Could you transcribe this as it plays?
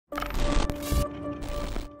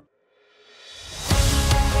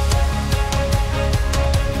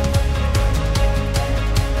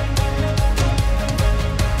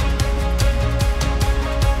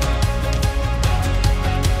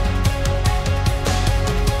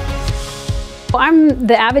Well, I'm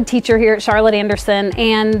the AVID teacher here at Charlotte Anderson,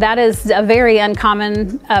 and that is a very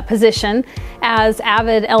uncommon position, as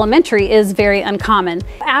AVID Elementary is very uncommon.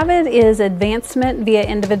 AVID is advancement via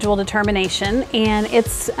individual determination, and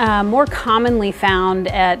it's more commonly found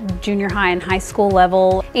at junior high and high school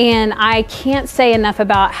level. And I can't say enough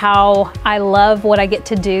about how I love what I get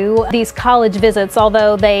to do. These college visits,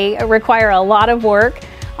 although they require a lot of work,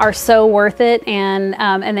 are so worth it,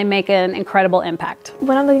 and they make an incredible impact.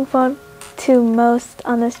 What I'm looking forward to most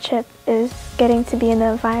on this trip is getting to be in the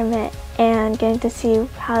environment and getting to see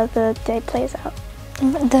how the day plays out.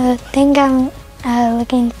 The thing I'm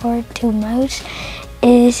looking forward to most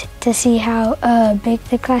is to see how big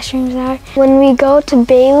the classrooms are. When we go to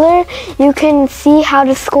Baylor, you can see how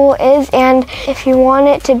the school is, and if you want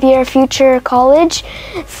it to be your future college,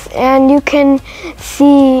 and you can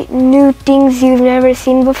see new things you've never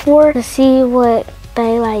seen before. To see what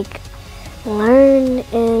they learn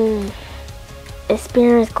and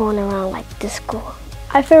experience going around the school.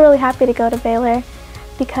 I feel really happy to go to Baylor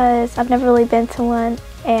because I've never really been to one,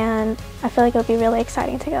 and I feel like it'll be really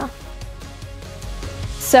exciting to go.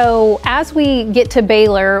 So as we get to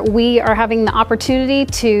Baylor, we are having the opportunity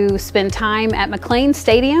to spend time at McLean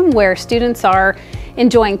Stadium, where students are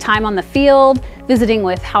enjoying time on the field, visiting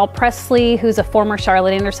with Hal Presley, who's a former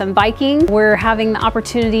Charlotte Anderson Viking. We're having the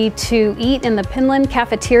opportunity to eat in the Penland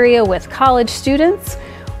cafeteria with college students.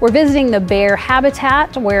 We're visiting the bear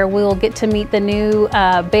habitat, where we'll get to meet the new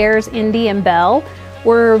bears, Indy and Belle.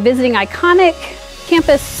 We're visiting iconic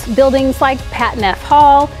campus buildings like Patton F.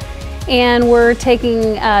 Hall, and we're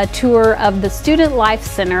taking a tour of the Student Life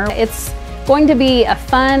Center. It's going to be a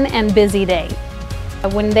fun and busy day.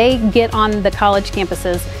 When they get on the college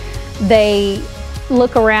campuses, they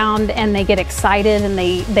look around and they get excited, and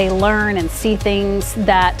they learn and see things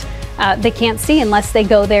that they can't see unless they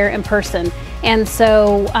go there in person. And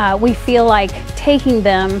so we feel like taking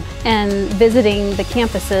them and visiting the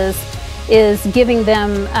campuses is giving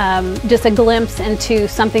them just a glimpse into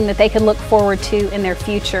something that they could look forward to in their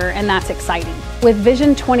future, and that's exciting. With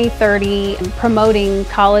Vision 2030 promoting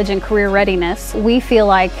college and career readiness, we feel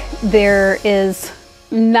like there is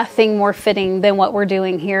nothing more fitting than what we're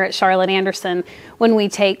doing here at Charlotte Anderson when we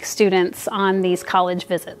take students on these college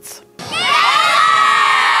visits.